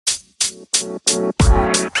Hello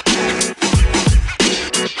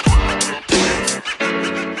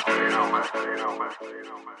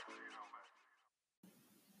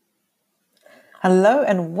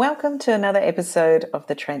and welcome to another episode of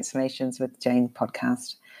the Transformations with Jane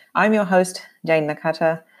podcast. I'm your host, Jane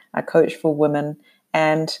Nakata, a coach for women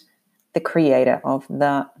and the creator of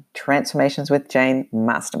the Transformations with Jane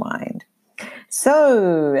Mastermind.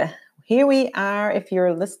 So here we are. If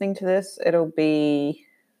you're listening to this, it'll be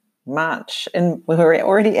March, and we're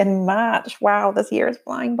already in March. Wow, this year is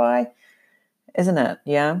flying by, isn't it?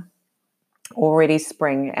 Yeah, already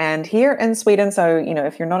spring. And here in Sweden, so,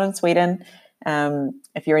 if you're not in Sweden,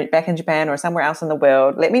 if you're back in Japan or somewhere else in the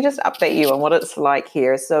world, let me just update you on what it's like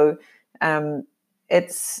here. So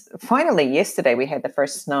it's finally yesterday we had the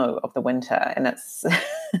first snow of the winter, and it's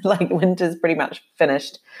like winter's pretty much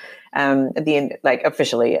finished at the end, like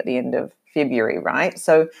officially at the end of February, right?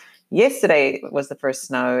 So yesterday was the first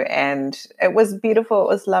snow and it was beautiful. It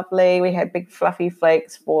was lovely. We had big fluffy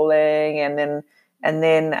flakes falling, and then in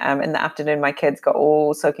the afternoon, my kids got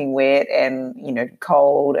all soaking wet and,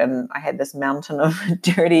 cold. And I had this mountain of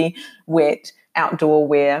dirty, wet outdoor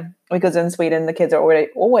wear, because in Sweden, the kids are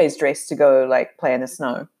always dressed to go like play in the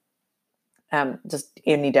snow, just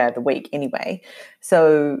any day of the week anyway.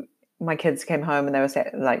 So my kids came home and they were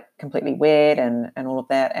like completely wet and all of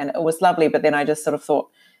that. And it was lovely. But then I just sort of thought,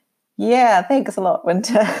 yeah, thanks a lot,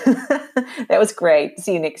 winter. That was great.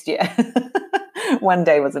 See you next year. One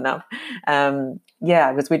day was enough.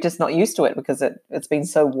 Because we're just not used to it, because it's been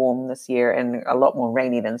so warm this year and a lot more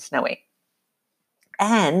rainy than snowy.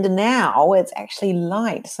 And now it's actually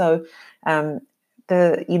light. So in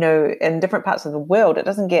different parts of the world, it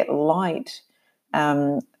doesn't get light.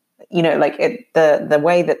 The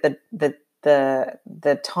way that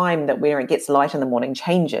the time that where it gets light in the morning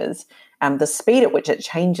changes. The speed at which it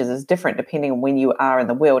changes is different depending on when you are in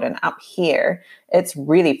the world. And up here, it's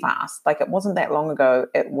really fast. Like, it wasn't that long ago,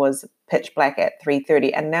 it was pitch black at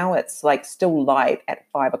 3:30, and now it's like still light at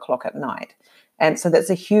 5 o'clock at night. And so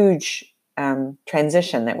that's a huge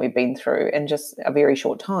transition that we've been through in just a very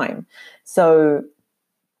short time. So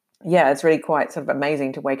yeah, it's really quite sort of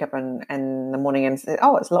amazing to wake up in the morning and say,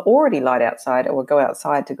 oh, it's already light outside, or go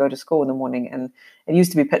outside to go to school in the morning. And it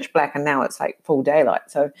used to be pitch black and now it's like full daylight.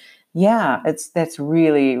 So yeah, that's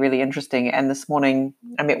really, really interesting. And this morning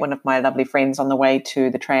I met one of my lovely friends on the way to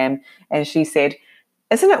the tram, and she said,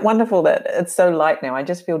 isn't it wonderful that it's so light now? I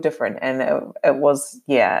just feel different. And it was,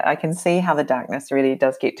 yeah, I can see how the darkness really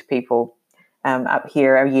does get to people up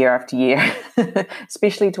here year after year,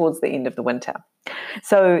 especially towards the end of the winter.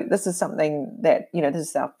 So this is something that, this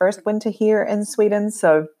is our first winter here in Sweden.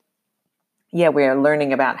 So yeah, we're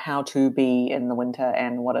learning about how to be in the winter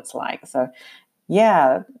and what it's like. So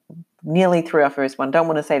yeah, nearly through our first one. Don't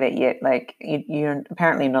want to say that yet. Like, you're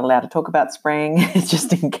apparently not allowed to talk about spring,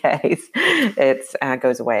 just in case it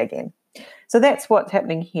goes away again. So that's what's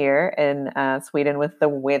happening here in Sweden with the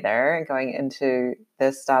weather going into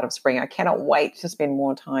the start of spring. I cannot wait to spend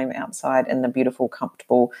more time outside in the beautiful,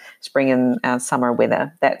 comfortable spring and summer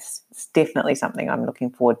weather. That's definitely something I'm looking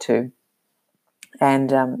forward to,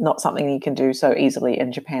 and not something you can do so easily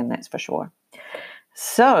in Japan, that's for sure.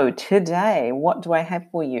 So today, what do I have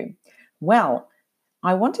for you? Well,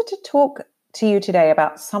 I wanted to talk to you today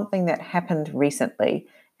about something that happened recently,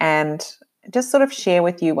 and just sort of share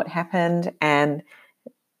with you what happened, and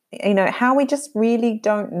how we just really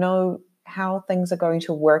don't know how things are going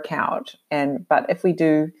to work out. But if we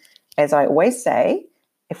do, as I always say,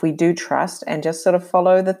 if we do trust and just sort of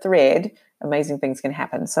follow the thread, amazing things can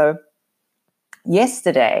happen. So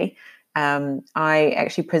yesterday, I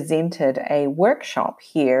actually presented a workshop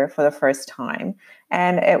here for the first time,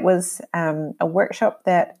 and it was a workshop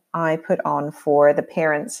that I put on for the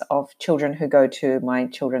parents of children who go to my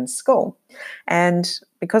children's school. And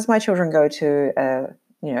because my children go to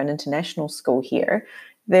an international school here,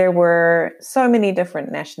 there were so many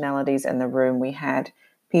different nationalities in the room. We had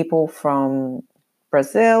people from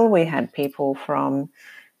Brazil, we had people from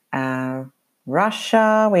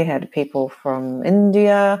Russia, we had people from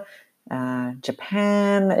India,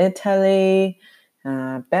 Japan, Italy,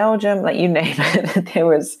 Belgium, like you name it. There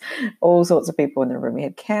was all sorts of people in the room. We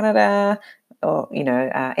had Canada,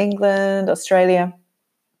 England, Australia,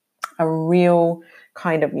 a real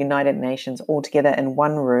kind of United Nations all together in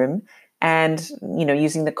one room. And,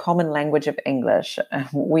 using the common language of English,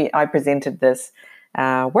 I presented this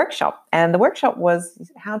workshop. And the workshop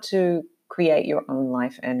was how to create your own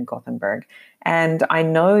life in Gothenburg. And I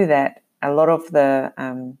know that a lot of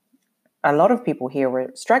people here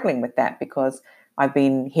were struggling with that, because I've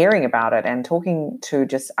been hearing about it and talking to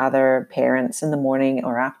just other parents in the morning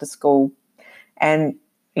or after school. And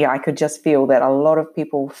I could just feel that a lot of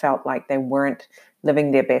people felt like they weren't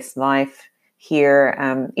living their best life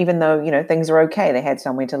here, even though, things are okay. They had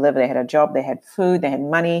somewhere to live, they had a job, they had food, they had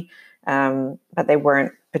money, but they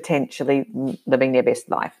weren't potentially living their best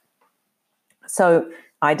life. So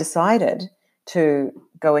I decided to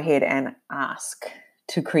go ahead and ask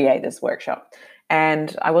to create this workshop.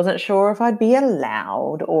 And I wasn't sure if I'd be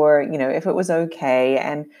allowed or, if it was okay.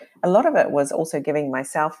 And a lot of it was also giving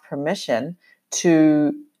myself permission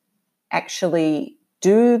to actually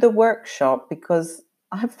do the workshop, because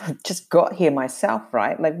I've just got here myself,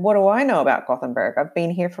 right? Like, what do I know about Gothenburg? I've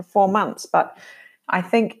been here for 4 months, but I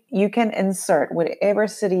think you can insert whatever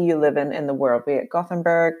city you live in the world, be it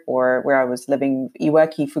Gothenburg or where I was living,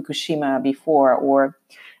 Iwaki, Fukushima before, or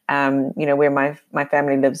where my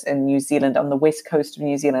family lives in New Zealand, on the west coast of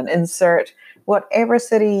New Zealand. Insert whatever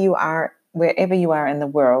city you are, wherever you are in the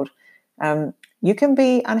world. You can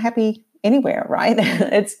be unhappy anywhere, right?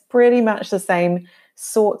 It's pretty much the same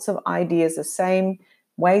sorts of ideas, the same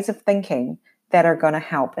ways of thinking that are going to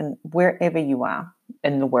help in wherever you are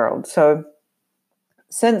in the world. So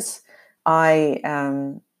since I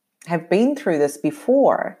have been through this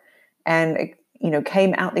before and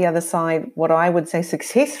came out the other side, what I would say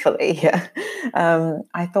successfully,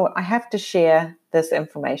 I thought I have to share this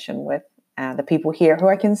information with the people here who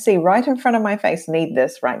I can see right in front of my face need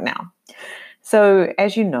this right now. So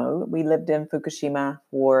as you know, we lived in Fukushima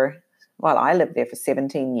I lived there for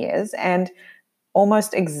 17 years, and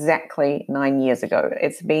almost exactly 9 years ago,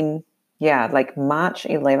 it's been, like March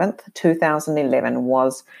 11th, 2011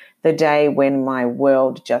 was the day when my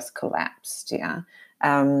world just collapsed.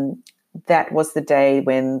 That was the day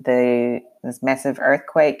when this massive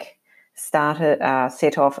earthquake set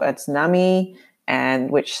off a tsunami,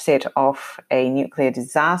 and which set off a nuclear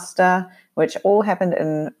disaster, which all happened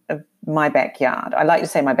in my backyard. I like to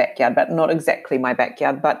say my backyard, but not exactly my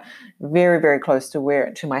backyard, but very, very close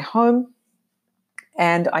to my home.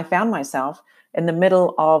 And I found myself in the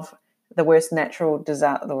middle of the worst natural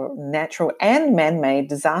and man-made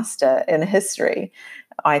disaster in history,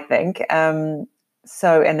 I think. And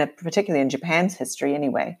particularly in Japan's history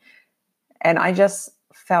anyway. And I just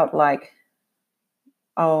felt like,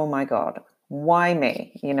 oh my God, why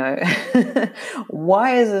me?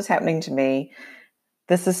 Why is this happening to me?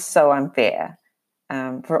 This is so unfair.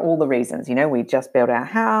 For all the reasons, we just built our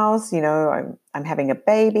house, I'm having a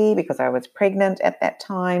baby because I was pregnant at that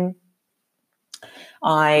time.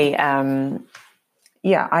 I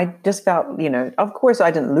just felt, of course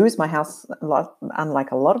I didn't lose my house,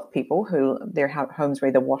 unlike a lot of people who their homes were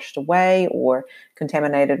either washed away or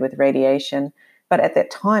contaminated with radiation. But at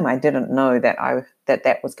that time, I didn't know that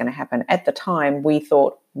was going to happen. At the time, we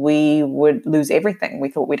thought we would lose everything. We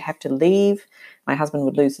thought we'd have to leave. My husband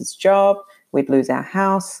would lose his job. We'd lose our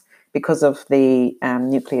house because of the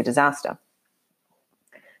nuclear disaster.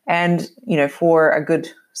 And, for a good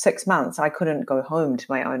 6 months, I couldn't go home to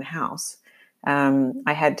my own house.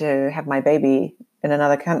 I had to have my baby in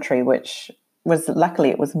another country, which was, luckily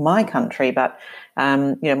it was my country, but,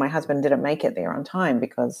 my husband didn't make it there on time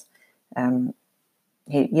because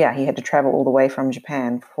he had to travel all the way from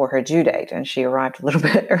Japan for her due date, and she arrived a little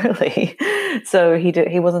bit early. So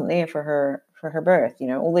he wasn't there for her birth.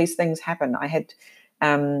 All these things happened. I had,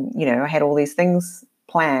 I had all these things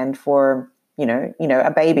planned for,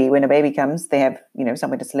 a baby. When a baby comes, they have,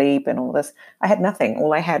 somewhere to sleep and all this. I had nothing.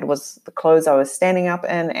 All I had was the clothes I was standing up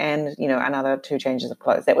in and, another 2 changes of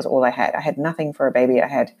clothes. That was all I had. I had nothing for a baby. I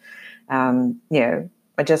had,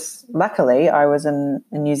 luckily I was in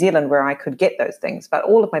New Zealand where I could get those things, but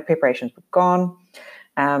all of my preparations were gone.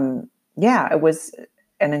 It was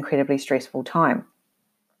an incredibly stressful time.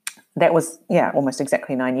 That was, almost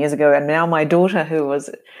exactly 9 years ago. And now my daughter, who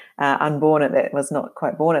was was not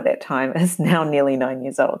quite born at that time, is now nearly 9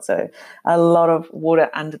 years old. So a lot of water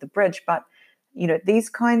under the bridge. But, these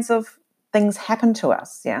kinds of things happen to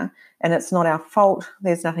us, and it's not our fault.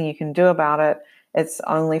 There's nothing you can do about it. It's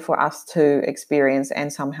only for us to experience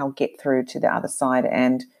and somehow get through to the other side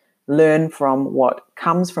and learn from what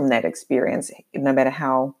comes from that experience, no matter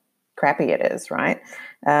how crappy it is, right?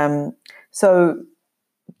 So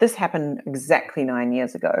this happened exactly 9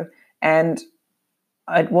 years ago, and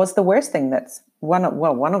it was the worst thing one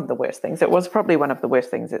of the worst things. It was probably one of the worst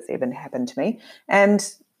things that's ever happened to me.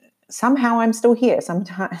 And somehow I'm still here.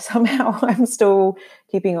 Somehow I'm still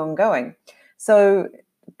keeping on going. So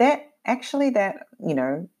that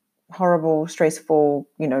horrible, stressful,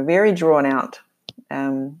 very drawn out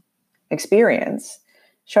experience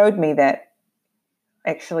showed me that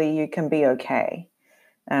actually you can be okay.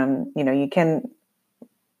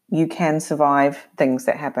 You can survive things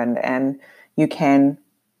that happen, and you can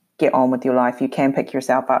get on with your life. You can pick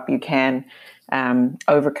yourself up. You can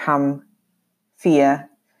overcome fear.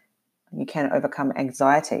 You can overcome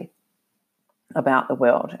anxiety about the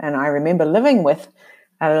world. And I remember living with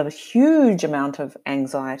a huge amount of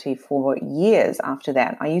anxiety for years after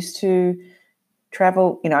that. I used to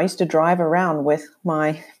travel, I used to drive around with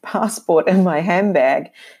my passport in my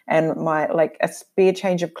handbag and my a spare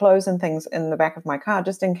change of clothes and things in the back of my car,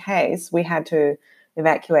 just in case we had to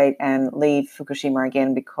evacuate and leave Fukushima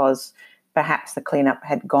again because perhaps the cleanup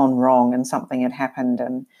had gone wrong and something had happened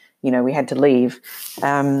and, we had to leave.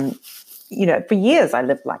 For years I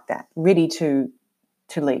lived like that, ready to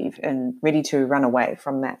leave and ready to run away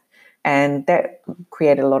from that. And that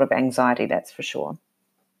created a lot of anxiety, that's for sure.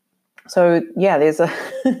 So yeah,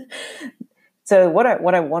 so what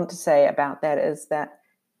I want to say about that is that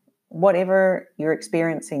whatever you're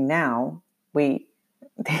experiencing now,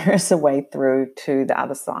 there is a way through to the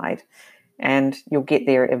other side, and you'll get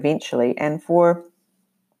there eventually. And for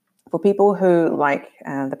people who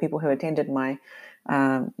the people who attended my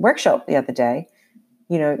workshop the other day,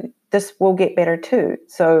 this will get better too.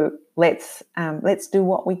 So let's do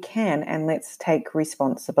what we can, and let's take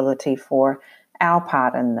responsibility for our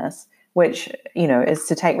part in this, which, is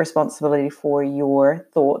to take responsibility for your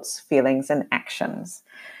thoughts, feelings, and actions.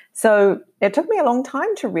 So it took me a long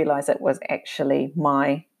time to realize it was actually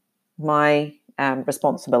my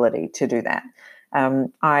responsibility to do that.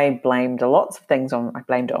 I blamed lots of things on. I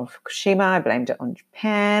blamed it on Fukushima. I blamed it on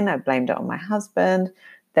Japan. I blamed it on my husband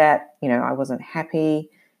that, I wasn't happy.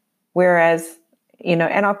 Whereas,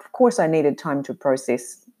 and of course I needed time to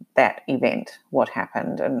process that event, what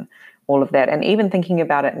happened and all of that. And even thinking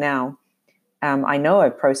about it now, I know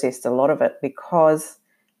I've processed a lot of it because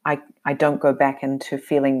I don't go back into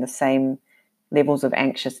feeling the same levels of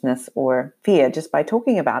anxiousness or fear just by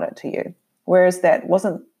talking about it to you. Whereas that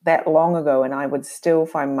wasn't that long ago, and I would still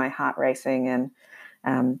find my heart racing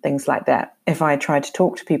and things like that if I tried to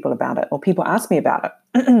talk to people about it or people ask me about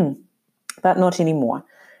it, but not anymore.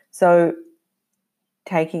 So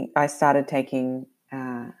I started taking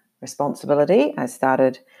responsibility. I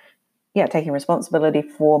started, taking responsibility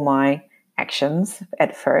for my actions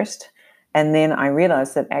at first. And then I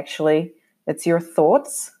realized that actually it's your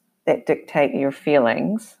thoughts that dictate your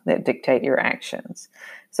feelings, that dictate your actions.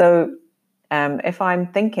 So if I'm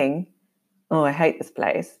thinking, oh, I hate this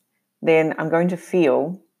place, then I'm going to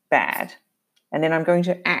feel bad. And then I'm going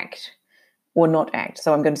to act or not act.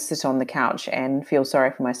 So I'm going to sit on the couch and feel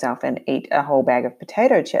sorry for myself and eat a whole bag of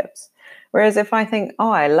potato chips. Whereas if I think,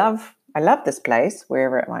 oh, I love this place,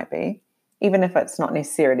 wherever it might be, even if it's not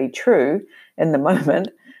necessarily true in the moment,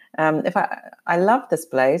 if I love this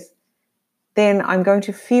place, then I'm going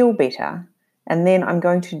to feel better. And then I'm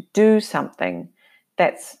going to do something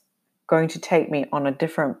that's going to take me on a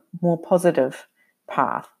different, more positive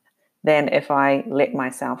path than if I let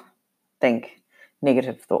myself think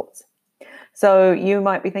negative thoughts. So you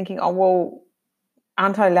might be thinking, oh, well,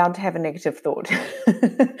 aren't I allowed to have a negative thought?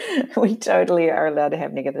 We totally are allowed to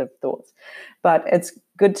have negative thoughts. But it's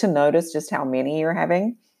good to notice just how many you're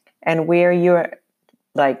having and where you're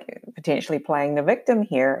potentially playing the victim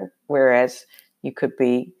here, whereas you could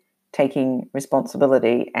be taking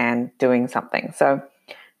responsibility and doing something. So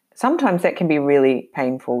sometimes that can be really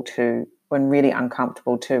painful when really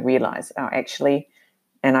uncomfortable to realize, oh, actually,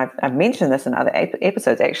 and I've mentioned this in other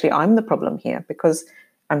episodes, actually, I'm the problem here because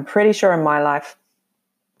I'm pretty sure in my life,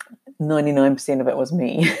 99% of it was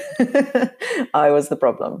me. I was the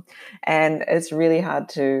problem. And it's really hard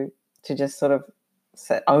to just sort of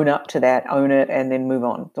own up to that, own it, and then move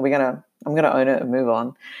on. So I'm going to own it and move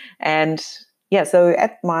on. And so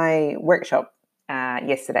at my workshop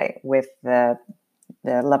yesterday with the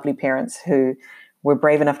lovely parents who were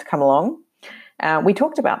brave enough to come along, we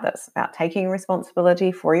talked about this, about taking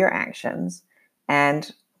responsibility for your actions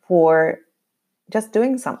and for just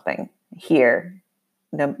doing something here.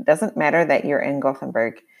 It doesn't matter that you're in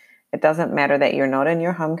Gothenburg. It doesn't matter that you're not in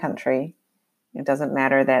your home country. It doesn't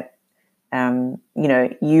matter that,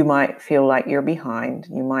 you might feel like you're behind.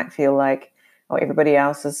 You might feel like, oh, everybody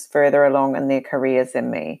else is further along in their careers than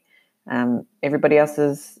me. Everybody else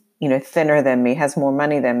is, thinner than me, has more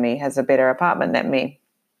money than me, has a better apartment than me.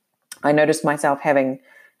 I noticed myself having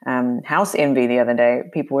house envy the other day.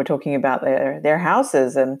 People were talking about their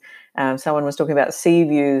houses, and someone was talking about sea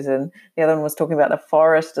views, and the other one was talking about the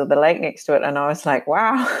forest or the lake next to it. And I was like,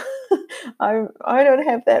 wow, I don't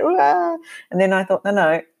have that. Wow. And then I thought,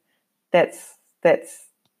 no, that's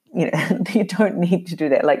you don't need to do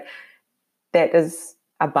that. That is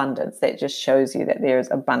abundance. That just shows you that there is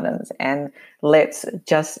abundance, and let's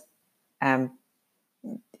just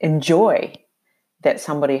enjoy that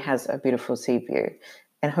somebody has a beautiful sea view.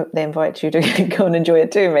 and hope they invite you to go and enjoy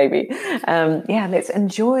it too, maybe. Let's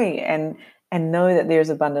enjoy and know that there's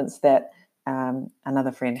abundance, that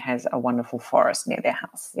another friend has a wonderful forest near their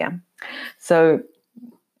house. Yeah. So,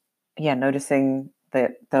 noticing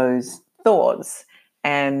that those thoughts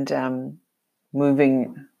and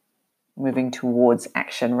moving towards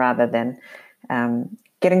action rather than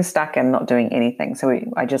getting stuck and not doing anything. So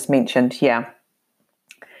I just mentioned,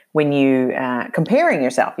 when you comparing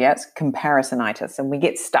yourself, it's comparisonitis, and we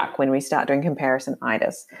get stuck when we start doing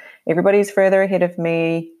comparisonitis. Everybody's further ahead of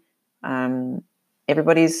me.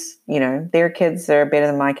 Everybody's, their kids are better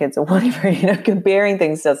than my kids or whatever. Comparing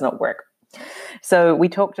things does not work. So we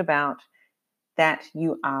talked about that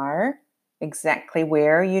you are exactly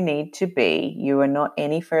where you need to be. You are not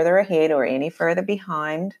any further ahead or any further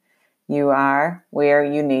behind. You are where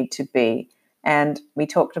you need to be. And we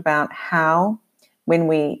talked about how when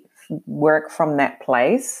we work from that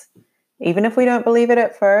place, even if we don't believe it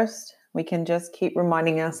at first, we can just keep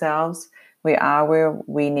reminding ourselves we are where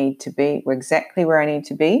we need to be. We're exactly where I need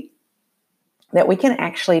to be. That we can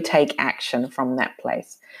actually take action from that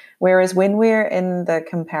place. Whereas when we're in the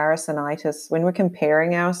comparisonitis, when we're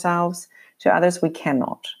comparing ourselves to others, we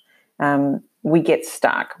cannot. We get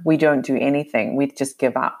stuck. We don't do anything. We just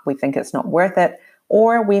give up. We think it's not worth it.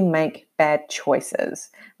 Or we make bad choices.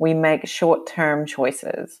 We make short-term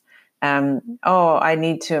choices. I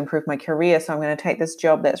need to improve my career, so I'm going to take this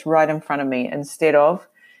job that's right in front of me, instead of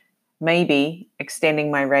maybe extending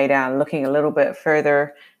my radar, looking a little bit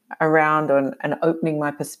further around and opening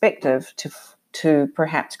my perspective to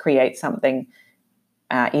perhaps create something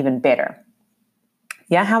even better.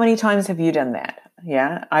 Yeah, how many times have you done that?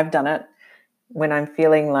 Yeah, I've done it when I'm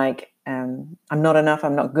feeling like I'm not enough,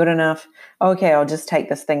 I'm not good enough. Okay, I'll just take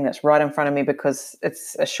this thing that's right in front of me because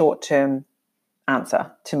it's a short-term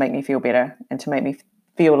answer to make me feel better and to make me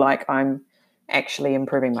feel like I'm actually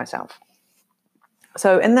improving myself.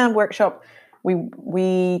 So in that workshop,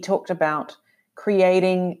 we talked about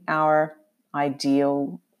creating our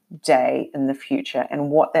ideal day in the future and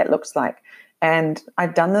what that looks like. And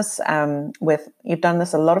I've done this you've done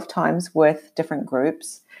this a lot of times with different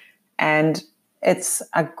groups, and it's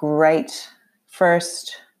a great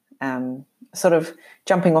first sort of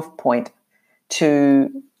jumping off point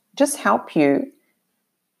to just help you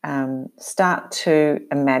start to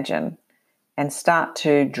imagine and start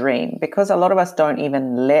to dream, because a lot of us don't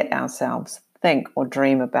even let ourselves think or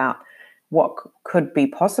dream about what could be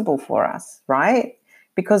possible for us, right?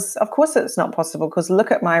 Because of course it's not possible, because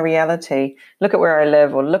look at my reality, look at where I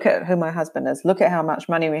live, or look at who my husband is, look at how much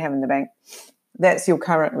money we have in the bank. That's your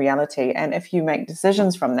current reality. And if you make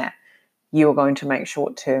decisions from that, you're going to make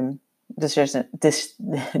short-term decisions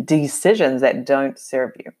that don't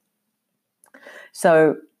serve you.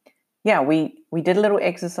 So we did a little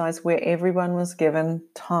exercise where everyone was given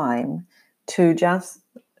time to just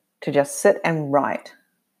sit and write.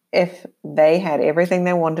 If they had everything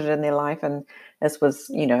they wanted in their life, and this was,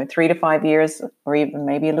 3 to 5 years, or even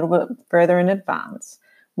maybe a little bit further in advance,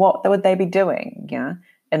 what would they be doing,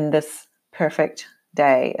 in this perfect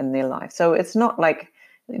day in their life? So it's not like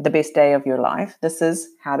the best day of your life. This is,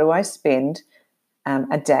 how do I spend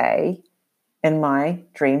a day in my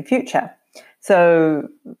dream future? So,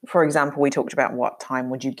 for example, we talked about what time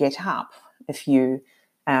would you get up if you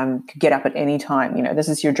could get up at any time. This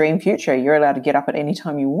is your dream future. You're allowed to get up at any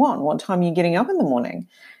time you want. What time are you getting up in the morning?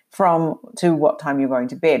 To what time you're going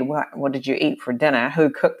to bed? What did you eat for dinner? Who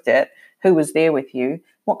cooked it? Who was there with you?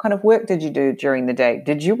 What kind of work did you do during the day?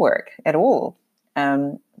 Did you work at all?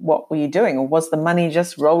 What were you doing? Or was the money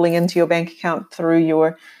just rolling into your bank account through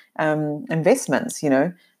your investments?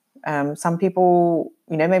 Some people,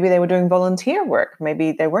 maybe they were doing volunteer work.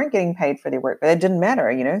 Maybe they weren't getting paid for their work, but it didn't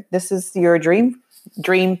matter. This is your dream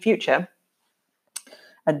future,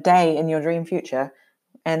 a day in your dream future.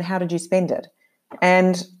 And how did you spend it?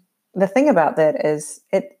 And the thing about that is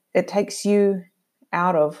it takes you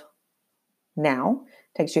out of now,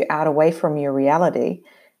 takes you out away from your reality,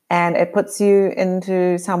 and it puts you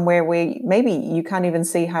into somewhere where maybe you can't even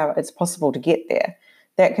see how it's possible to get there.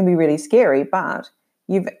 That can be really scary, but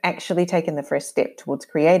you've actually taken the first step towards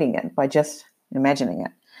creating it by just imagining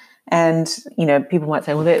it. And, people might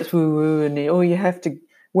say, well, that's woo-woo, and you have to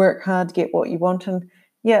work hard to get what you want. And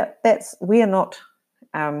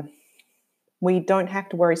we don't have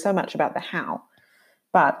to worry so much about the how.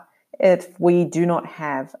 But if we do not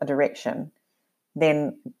have a direction,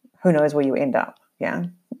 then who knows where you end up, yeah?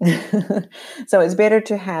 So it's better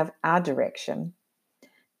to have a direction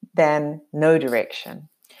than no direction.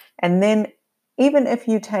 And then even if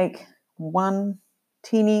you take one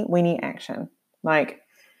teeny weeny action, like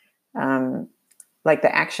the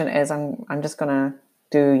action is I'm just going to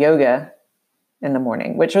do yoga in the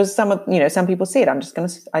morning, which was some people said, I'm going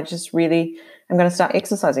to start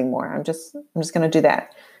exercising more. I'm just going to do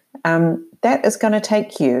that. That is going to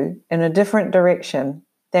take you in a different direction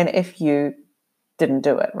than if you didn't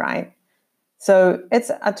do it, right? So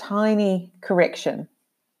it's a tiny correction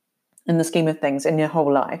in the scheme of things in your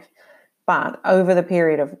whole life. But over the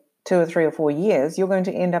period of 2 or 3 or 4 years, you're going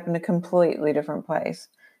to end up in a completely different place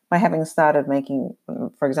by having started making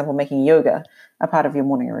yoga a part of your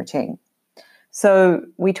morning routine. So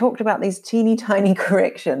we talked about these teeny tiny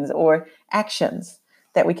corrections or actions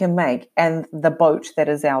that we can make, and the boat that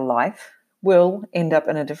is our life will end up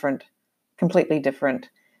in a completely different,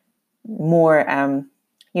 more,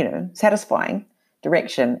 satisfying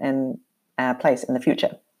direction and place in the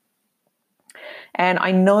future. And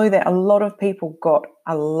I know that a lot of people got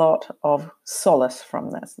a lot of solace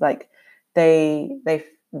from this. Like they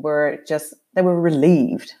were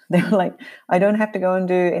relieved. They were like, I don't have to go and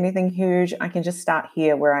do anything huge. I can just start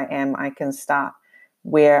here where I am. I can start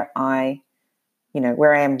where I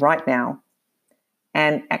am right now.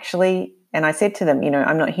 And I said to them,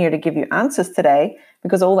 I'm not here to give you answers today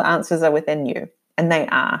because all the answers are within you. And they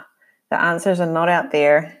are. The answers are not out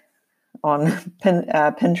there on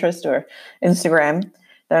Pinterest or Instagram.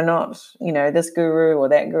 They're not, this guru or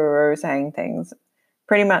that guru saying things.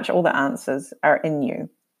 Pretty much all the answers are in you.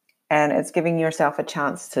 And it's giving yourself a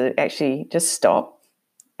chance to actually just stop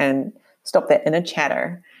that inner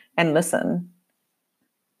chatter and listen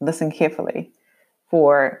carefully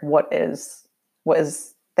for what it is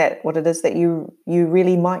that you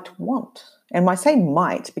really might want. And I say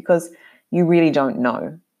might because you really don't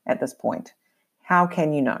know at this point. How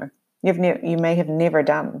can you know? You may have never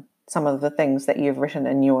done some of the things that you've written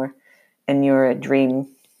in your dream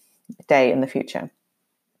day in the future.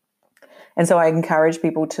 And so I encourage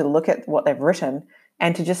people to look at what they've written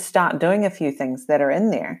and to just start doing a few things that are in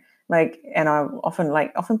there.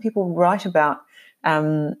 Often people write about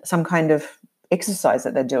some kind of exercise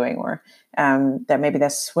that they're doing, or that maybe they're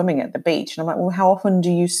swimming at the beach. And I'm like, well, how often do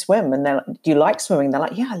you swim? And they're like, do you like swimming? They're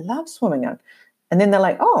like, yeah, I love swimming. And then they're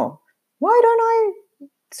like, oh, why don't I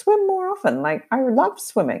swim more often? Like, I love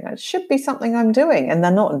swimming. It should be something I'm doing. And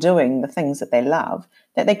they're not doing the things that they love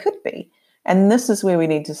that they could be. And this is where we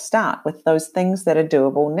need to start, with those things that are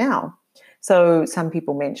doable now. So some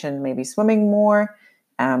people mentioned maybe swimming more,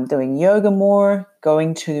 doing yoga more,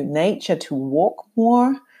 going to nature to walk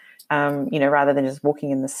more, rather than just walking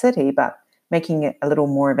in the city, but making it a little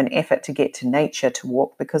more of an effort to get to nature to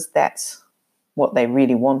walk, because that's what they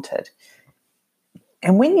really wanted.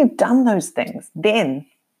 And when you've done those things, then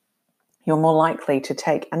you're more likely to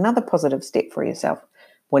take another positive step for yourself,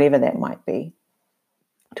 whatever that might be,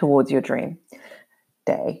 towards your dream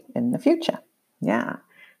day in the future. Yeah.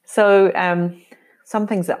 So some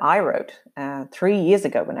things that I wrote 3 years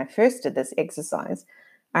ago when I first did this exercise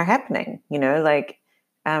are happening.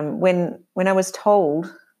 When I was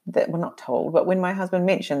told that, well, not told, but when my husband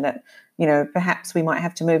mentioned that, perhaps we might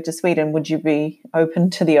have to move to Sweden, would you be open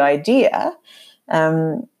to the idea?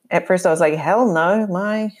 At first I was like, hell no,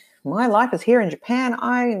 my life is here in Japan.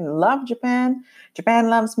 I love Japan. Japan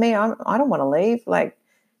loves me. I don't want to leave.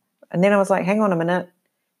 And then I was like, hang on a minute.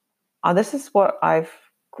 This is what I've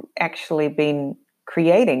actually been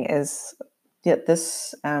creating, is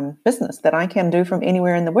this business that I can do from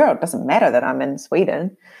anywhere in the world. It doesn't matter that I'm in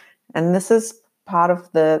Sweden. And this is part of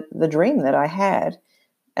the dream that I had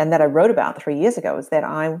and that I wrote about 3 years ago, is that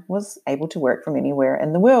I was able to work from anywhere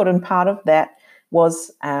in the world. And part of that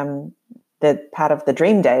was the part of the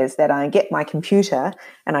dream day is that I get my computer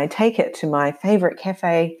and I take it to my favorite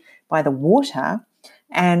cafe by the water,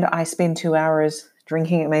 and I spend 2 hours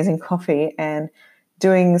drinking amazing coffee and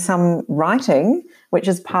doing some writing, which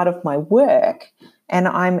is part of my work. And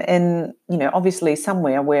I'm in, obviously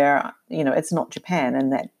somewhere where, it's not Japan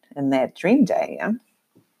in that dream day. Yeah?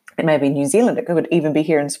 It may be New Zealand. It could even be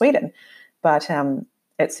here in Sweden. But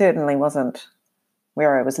it certainly wasn't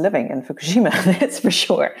where I was living in Fukushima, that's for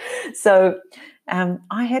sure. So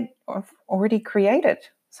I had already created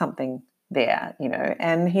something there,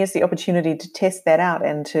 and here's the opportunity to test that out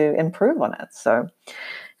and to improve on it. So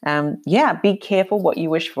be careful what you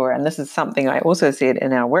wish for. And this is something I also said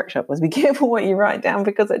in our workshop, was be careful what you write down,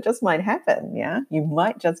 because it just might happen. Yeah, you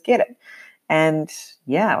might just get it. And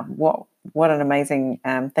what an amazing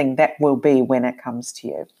thing that will be when it comes to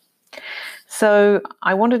you. So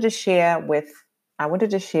I wanted to share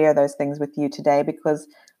those things with you today, because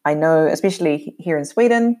I know, especially here in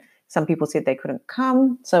Sweden, some people said they couldn't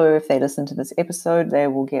come. So if they listen to this episode, they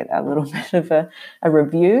will get a little bit of a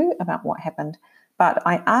review about what happened. But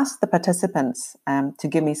I asked the participants to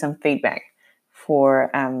give me some feedback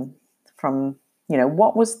from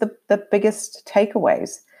what was the biggest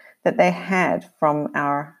takeaways that they had from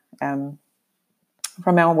our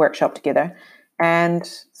workshop together. And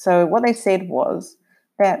so what they said was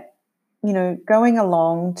that, going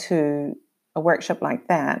along to a workshop like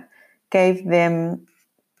that gave them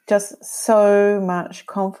just so much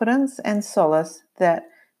confidence and solace that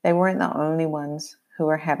they weren't the only ones who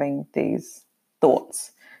were having these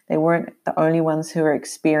thoughts. They weren't the only ones who were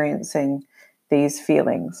experiencing these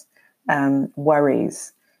feelings,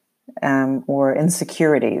 worries, or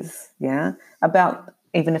insecurities, about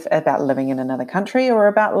living in another country or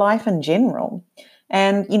about life in general.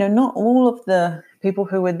 And, not all of the people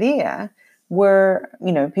who were there were,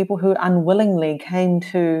 people who unwillingly came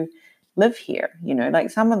to live here. Like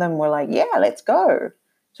some of them were like, yeah, let's go.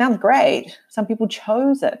 Sounds great. Some people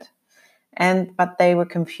chose it. But they were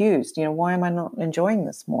confused. Why am I not enjoying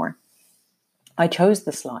this more? I chose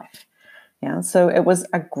this life. So it was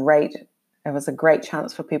a great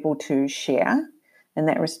chance for people to share in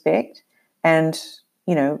that respect. And,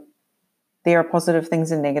 there are positive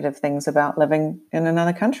things and negative things about living in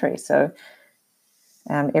another country. So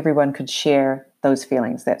everyone could share those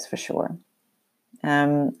feelings, that's for sure.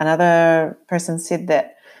 Another person said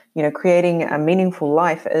that, creating a meaningful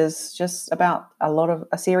life is just about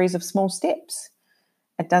a series of small steps.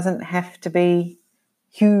 It doesn't have to be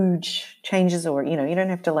huge changes, or, you don't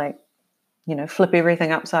have to flip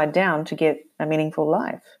everything upside down to get a meaningful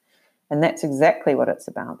life. And that's exactly what it's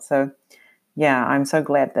about. So yeah, I'm so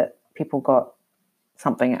glad that people got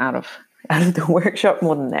something out of the workshop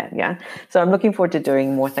more than that. Yeah. So I'm looking forward to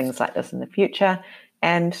doing more things like this in the future.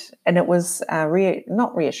 And it was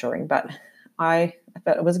not reassuring, but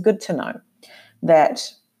it was good to know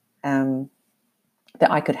that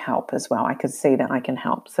that I could help as well. I could see that I can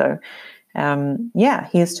help. So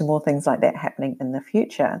here's to more things like that happening in the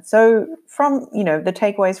future. So from, the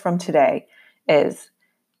takeaways from today is,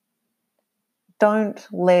 don't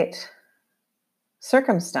let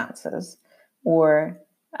circumstances or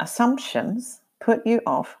assumptions put you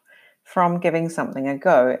off from giving something a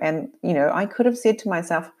go. And, I could have said to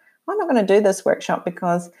myself, I'm not going to do this workshop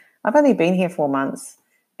because I've only been here 4 months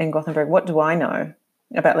in Gothenburg. What do I know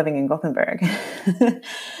about living in Gothenburg?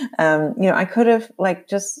 I could have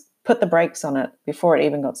just put the brakes on it before it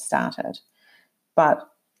even got started. But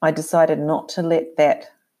I decided not to let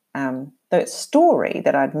that story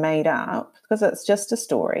that I'd made up, because it's just a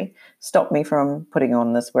story, stop me from putting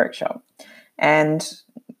on this workshop. And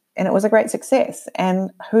it was a great success.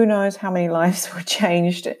 And who knows how many lives were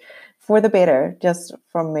changed for the better just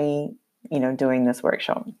from me, doing this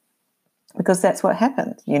workshop. Because that's what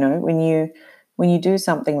happens, when you do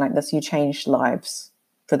something like this, you change lives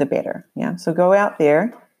for the better. Yeah. So go out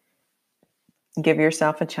there and give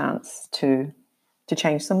yourself a chance to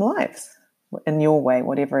change some lives in your way,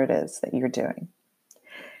 whatever it is that you're doing.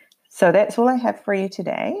 So that's all I have for you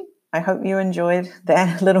today. I hope you enjoyed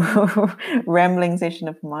that little rambling session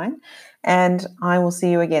of mine. And I will see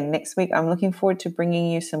you again next week. I'm looking forward to bringing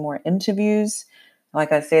you some more interviews.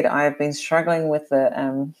 Like I said, I've been struggling with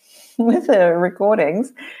the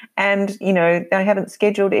recordings, and I haven't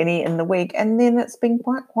scheduled any in the week, and then it's been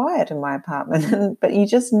quite quiet in my apartment. But you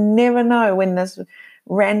just never know when this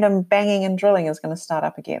random banging and drilling is going to start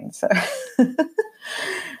up again. So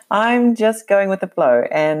I'm just going with the flow.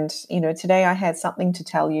 And, today I had something to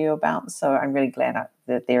tell you about. So I'm really glad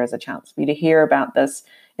that there is a chance for you to hear about this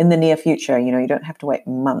in the near future. You don't have to wait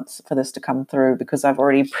months for this to come through because I've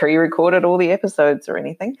already pre-recorded all the episodes or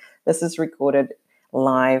anything. This is recorded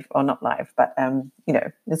live, or not live, but,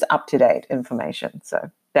 it's up-to-date information. So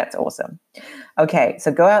that's awesome. Okay,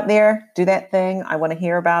 so go out there, do that thing. I want to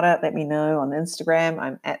hear about it. Let me know on Instagram.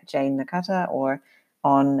 I'm at Jane Nakata, or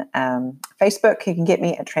on Facebook. You can get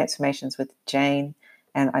me at Transformations with Jane.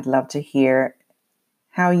 And I'd love to hear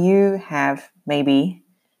how you have maybe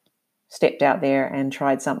stepped out there and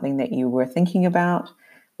tried something that you were thinking about,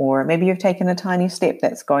 or maybe you've taken a tiny step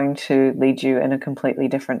that's going to lead you in a completely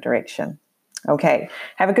different direction. Okay,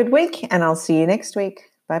 have a good week, and I'll see you next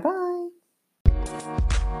week. Bye-bye.